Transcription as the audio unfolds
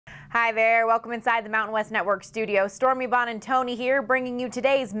Hi there, welcome inside the Mountain West Network studio. Stormy Bonantoni here, bringing you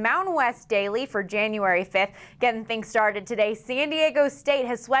today's Mountain West Daily for January 5th. Getting things started today, San Diego State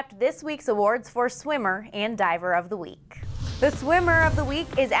has swept this week's awards for Swimmer and Diver of the Week. The Swimmer of the Week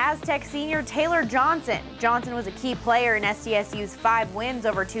is Aztec senior Taylor Johnson. Johnson was a key player in SDSU's 5 wins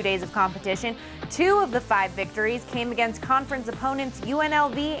over 2 days of competition. 2 of the 5 victories came against conference opponents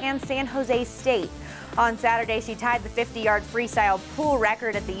UNLV and San Jose State. On Saturday, she tied the 50-yard freestyle pool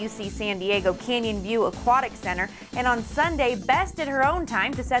record at the UC San Diego Canyon View Aquatic Center, and on Sunday bested her own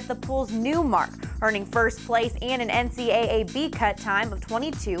time to set the pool's new mark, earning first place and an NCAA B-cut time of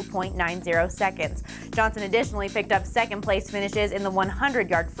 22.90 seconds. Johnson additionally picked up second place finishes in the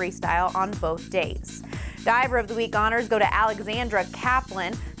 100-yard freestyle on both days. Diver of the Week honors go to Alexandra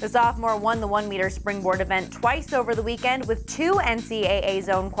Kaplan. The sophomore won the 1-meter springboard event twice over the weekend with 2 NCAA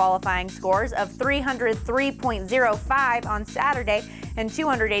zone qualifying scores of 303.05 on Saturday and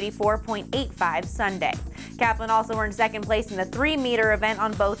 284.85 Sunday. Kaplan also earned second place in the 3-meter event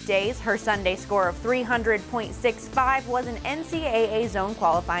on both days. Her Sunday score of 300.65 was an NCAA zone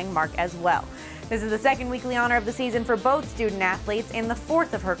qualifying mark as well. This is the second weekly honor of the season for both student athletes and the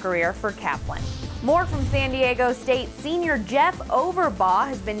 4th of her career for Kaplan. More from San Diego State, senior Jeff Overbaugh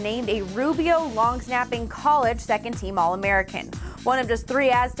has been named a Rubio long-snapping college second-team All-American. One of just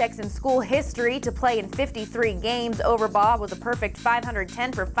 3 Aztecs in school history to play in 53 games, Overbaugh was a perfect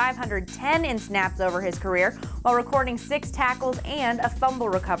 510 for 510 in snaps over his career, while recording 6 tackles and a fumble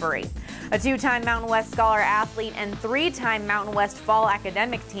recovery. A 2-time Mountain West Scholar athlete and 3-time Mountain West Fall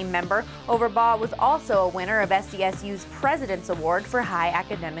Academic Team member, Overbaugh was also a winner of SDSU's President's Award for High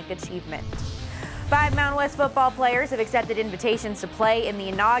Academic Achievement. 5 Mountain West football players have accepted invitations to play in the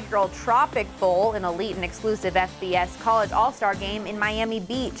inaugural Tropic Bowl, an elite and exclusive FBS College All-Star game in Miami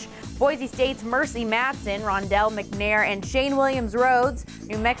Beach. Boise State's Mercy Matson, Rondell McNair, and Shane Williams-Rhodes,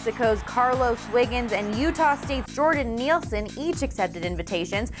 New Mexico's Carlos Wiggins, and Utah State's Jordan Nielsen each accepted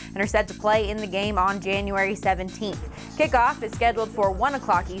invitations and are set to play in the game on January 17th. Kickoff is scheduled for 1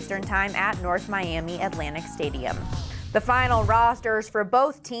 o'clock Eastern Time at North Miami Atlantic Stadium. The final rosters for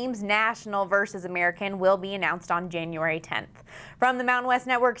both teams, National versus American, will be announced on January 10th. From the Mountain West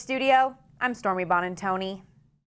Network studio, I'm Stormy Bonantoni.